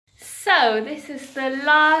So this is the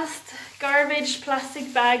last garbage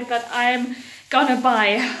plastic bag that I'm gonna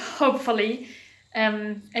buy, hopefully.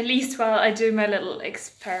 At least while I do my little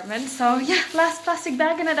experiment. So yeah, last plastic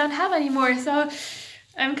bag and I don't have any more. So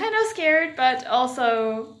I'm kind of scared, but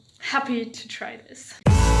also happy to try this.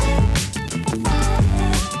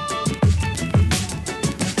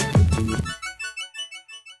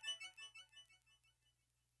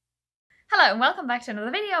 Hello and welcome back to another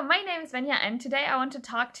video. My name is Venya and today I want to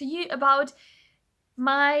talk to you about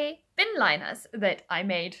my bin liners that I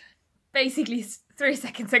made basically 3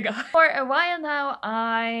 seconds ago. For a while now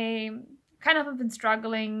I kind of have been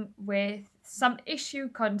struggling with some issue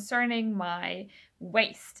concerning my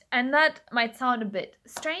waste, and that might sound a bit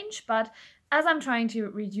strange, but as I'm trying to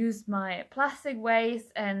reduce my plastic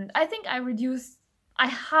waste, and I think I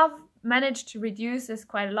have managed to reduce this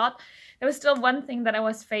quite a lot, there was still one thing that I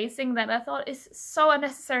was facing that I thought is so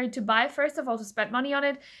unnecessary to buy. First of all, to spend money on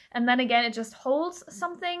it, and then again it just holds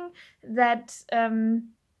something that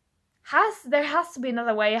there has to be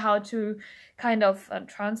another way how to kind of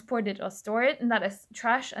transport it or store it, and that is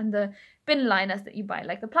trash and the bin liners that you buy,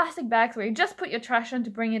 like the plastic bags where you just put your trash in to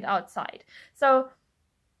bring it outside. So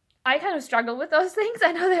I kind of struggle with those things.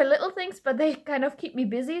 I know they're little things, but they kind of keep me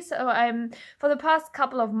busy. So for the past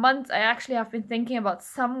couple of months, I actually have been thinking about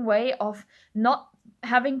some way of not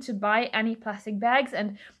having to buy any plastic bags,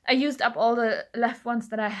 and I used up all the left ones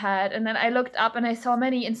that I had, and then I looked up and I saw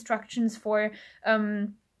many instructions for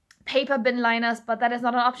paper bin liners, but that is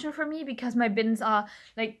not an option for me because my bins are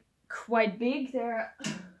like quite big. They're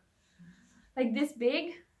like this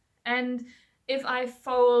big, and if I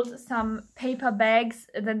fold some paper bags,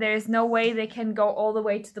 then there is no way they can go all the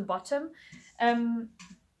way to the bottom.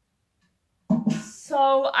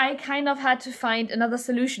 So I kind of had to find another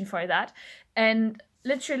solution for that. And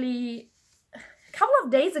literally a couple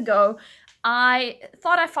of days ago, I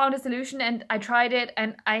thought I found a solution and I tried it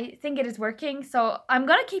and I think it is working. So I'm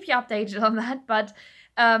gonna keep you updated on that. But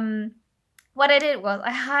what I did was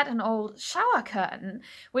I had an old shower curtain,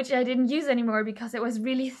 which I didn't use anymore because it was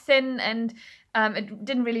really thin and it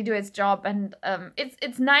didn't really do its job. And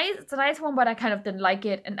it's nice, it's a nice one, but I kind of didn't like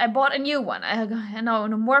it. And I bought a new one. I know,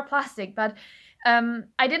 no more plastic, but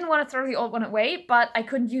I didn't want to throw the old one away, but I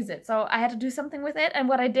couldn't use it. So I had to do something with it. And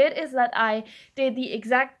what I did is that I did the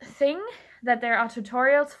exact thing that there are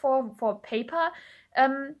tutorials for paper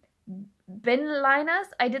bin liners.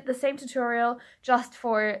 I did the same tutorial just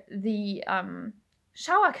for the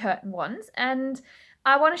shower curtain ones, and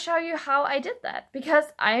I want to show you how I did that because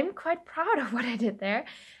I'm quite proud of what I did there.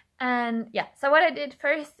 And yeah, so what I did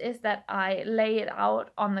first is that I lay it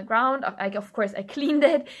out on the ground. Of course I cleaned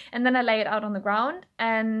it, and then I lay it out on the ground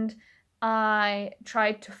and I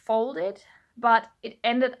tried to fold it, but it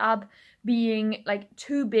ended up being like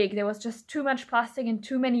too big. There was just too much plastic and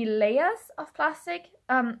too many layers of plastic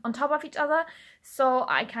on top of each other. So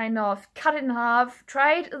I kind of cut it in half,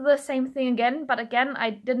 tried the same thing again, but again I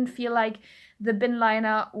didn't feel like the bin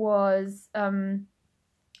liner was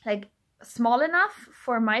like small enough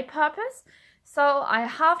for my purpose. So I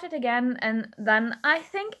halved it again, and then I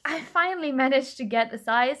think I finally managed to get a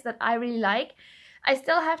size that I really like. I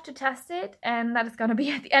still have to test it, and that is going to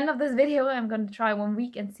be at the end of this video. I'm going to try 1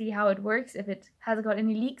 week and see how it works, if it has got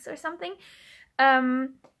any leaks or something.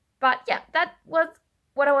 But yeah, that was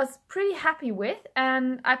what I was pretty happy with,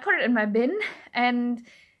 and I put it in my bin. And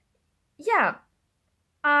yeah,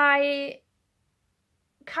 I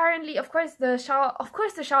currently, of course the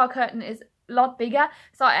shower curtain is a lot bigger,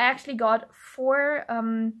 so I actually got 4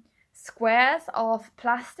 squares of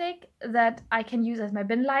plastic that I can use as my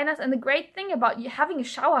bin liners. And the great thing about you having a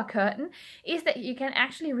shower curtain is that you can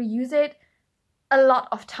actually reuse it a lot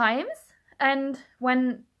of times, and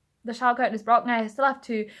when the shower curtain is broken I still have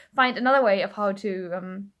to find another way of how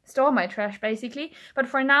to store my trash basically. But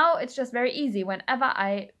for now it's just very easy. Whenever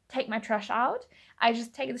I take my trash out, I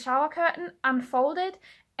just take the shower curtain, unfold it,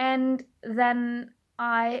 and then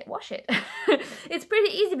I wash it. It's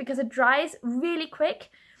pretty easy because it dries really quick,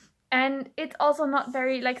 and it's also not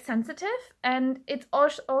very like sensitive, and it's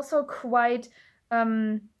also quite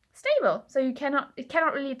stable. So it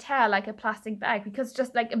cannot really tear like a plastic bag because it's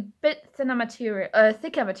just like a bit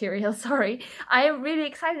thicker material. Sorry, I am really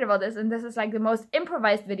excited about this, and this is like the most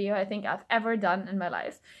improvised video I think I've ever done in my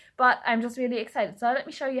life. But I'm just really excited. So let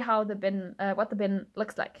me show you how the bin, what the bin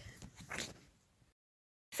looks like.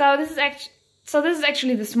 So this is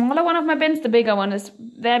actually the smaller one of my bins. The bigger one is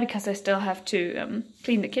there because I still have to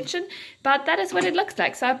clean the kitchen. But that is what it looks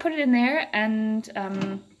like. So I put it in there, and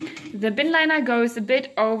the bin liner goes a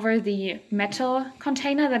bit over the metal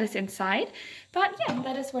container that is inside. But yeah,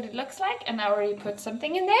 that is what it looks like, and I already put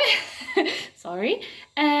something in there. Sorry.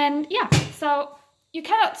 And yeah, so you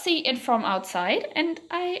cannot see it from outside, and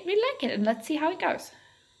I really like it, and let's see how it goes.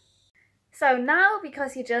 So now,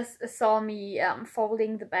 because you just saw me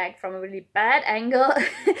folding the bag from a really bad angle,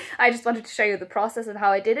 I just wanted to show you the process and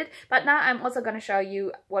how I did it. But now I'm also going to show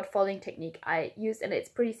you what folding technique I used, and it's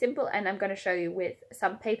pretty simple, and I'm going to show you with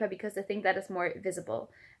some paper because I think that is more visible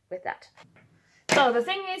with that. So the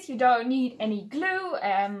thing is, you don't need any glue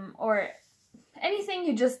or anything,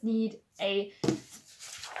 you just need a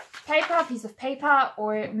piece of paper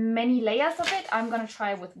or many layers of it. I'm going to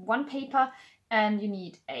try with one paper, and you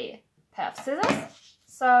need a pair of scissors.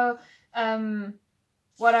 So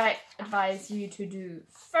what I advise you to do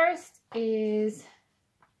first is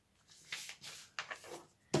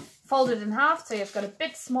fold it in half so you've got a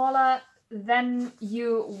bit smaller. Then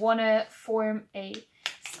you want to form a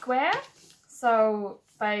square. So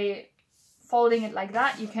by folding it like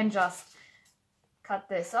that, you can just cut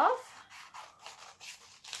this off.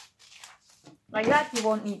 Like that, you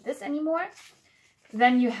won't need this anymore.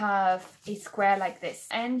 Then you have a square like this,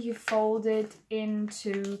 and you fold it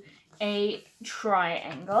into a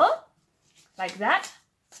triangle, like that.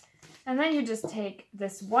 And then you just take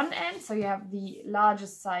this one end, so you have the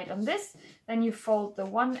largest side on this, then you fold the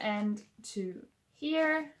one end to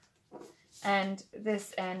here, and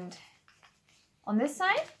this end on this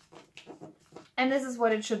side. And this is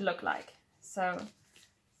what it should look like. So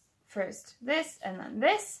first this, and then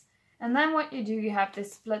this. And then what you do, you have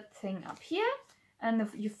this split thing up here, and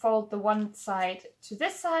you fold the one side to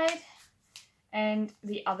this side and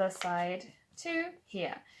the other side to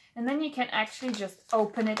here. And then you can actually just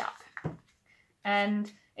open it up.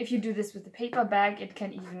 And if you do this with the paper bag, it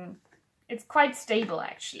can even, it's quite stable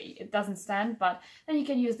actually. It doesn't stand, but then you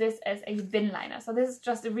can use this as a bin liner. So this is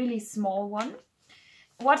just a really small one.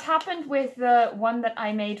 What happened with the one that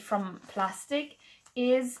I made from plastic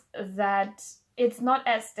is that it's not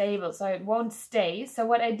as stable, so it won't stay. So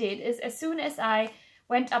what I did is, as soon as I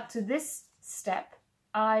went up to this step,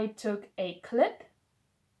 I took a clip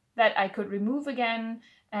that I could remove again,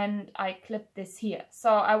 and I clipped this here.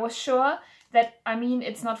 So I was sure that, I mean,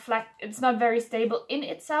 it's not very stable in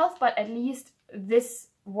itself, but at least this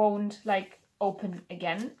won't like open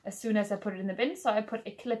again as soon as I put it in the bin. So I put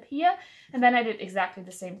a clip here, and then I did exactly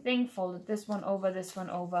the same thing, folded this one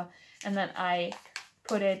over, and then I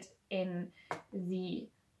put it in the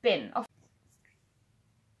bin.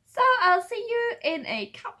 So I'll see you in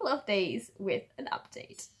a couple of days with an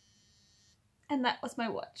update. And that was my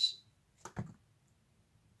watch.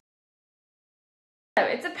 So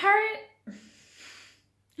it's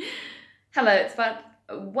Hello, it's about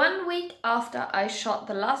 1 week after I shot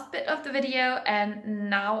the last bit of the video, and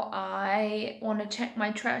now I want to check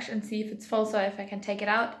my trash and see if it's full, so if I can take it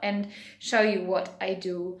out and show you what I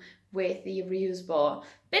do with the reusable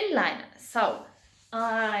bin liner. So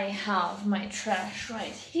I have my trash right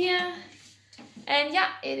here, and yeah,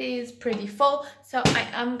 it is pretty full, so I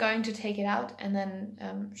am going to take it out and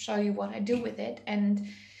then show you what I do with it and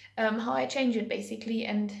how I change it basically,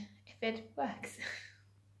 and if it works.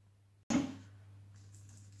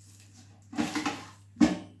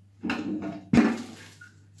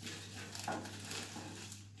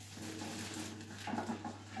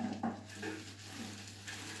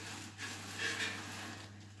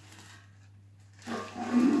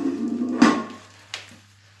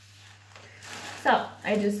 So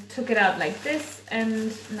I just took it out like this,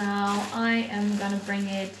 and now I am gonna bring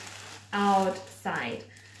it outside.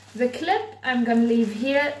 The clip I'm gonna leave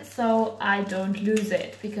here so I don't lose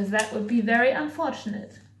it, because that would be very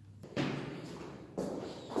unfortunate.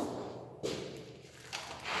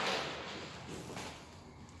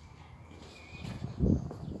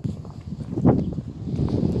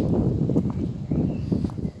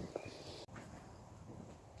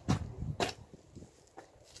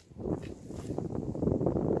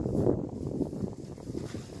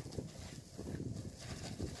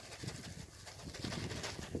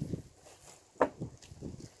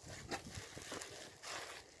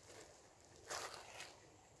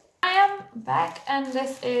 Back, and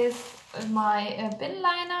this is my bin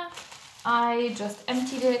liner. I just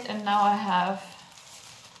emptied it, and now I have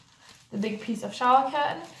the big piece of shower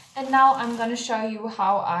curtain, and now I'm gonna show you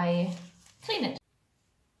how I clean it.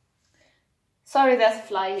 Sorry, there's a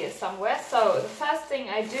fly here somewhere. So the first thing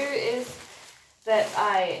I do is that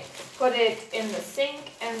I put it in the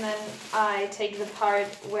sink, and then I take the part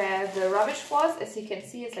where the rubbish was. As you can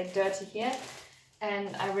see, it's like dirty here,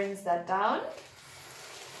 and I rinse that down.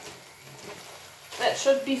 That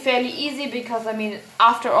should be fairly easy because, I mean,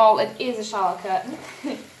 after all, it is a shower curtain.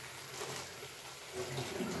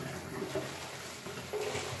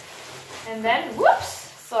 And then,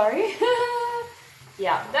 whoops, sorry.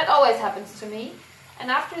 Yeah, that always happens to me. And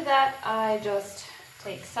after that, I just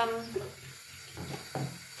take some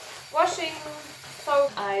washing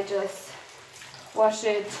soap. I just wash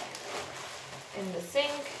it in the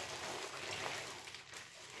sink.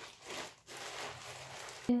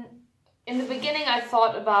 In the beginning, I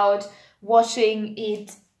thought about washing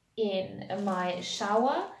it in my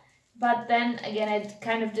shower, but then again, I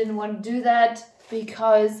kind of didn't want to do that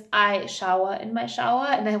because I shower in my shower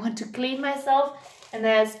and I want to clean myself, and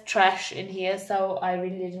there's trash in here, so I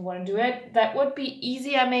really didn't want to do it. That would be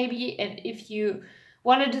easier maybe, and if you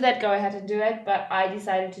want to do that, go ahead and do it, but I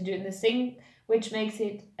decided to do it in the sink, which makes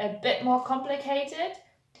it a bit more complicated,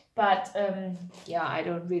 but yeah, I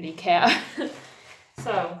don't really care.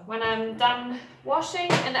 So when I'm done washing,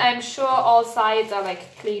 and I'm sure all sides are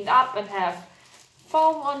like cleaned up and have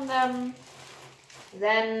foam on them,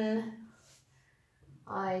 then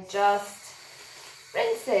I just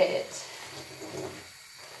rinse it.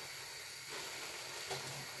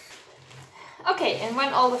 Okay, and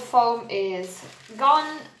when all the foam is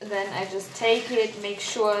gone, then I just take it, make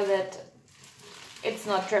sure that it's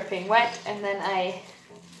not dripping wet, and then I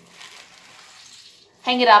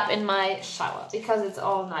hang it up in my shower because it's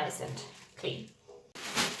all nice and clean.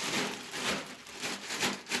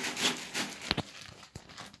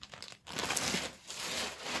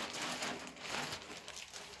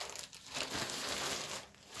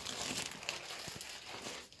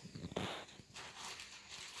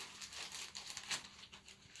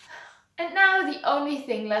 And now the only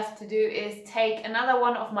thing left to do is take another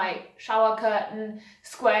one of my shower curtain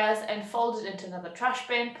squares and fold it into another trash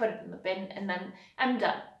bin, put it in the bin, and then I'm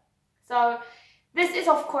done. So this is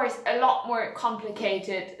of course a lot more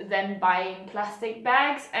complicated than buying plastic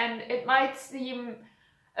bags, and it might seem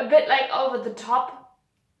a bit like over the top.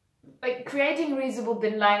 Like creating reusable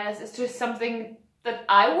bin liners is just something that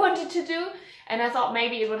I wanted to do, and I thought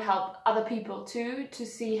maybe it would help other people too to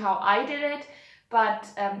see how I did it. But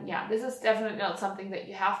yeah, this is definitely not something that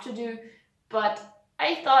you have to do, but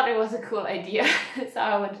I thought it was a cool idea, so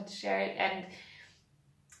I wanted to share it. And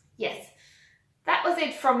yes, that was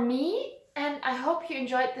it from me, and I hope you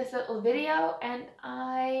enjoyed this little video, and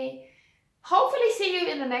I hopefully see you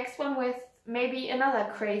in the next one with maybe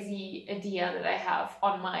another crazy idea that I have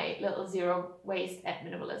on my little zero waste and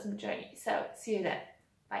minimalism journey. So see you then.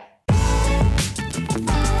 Bye.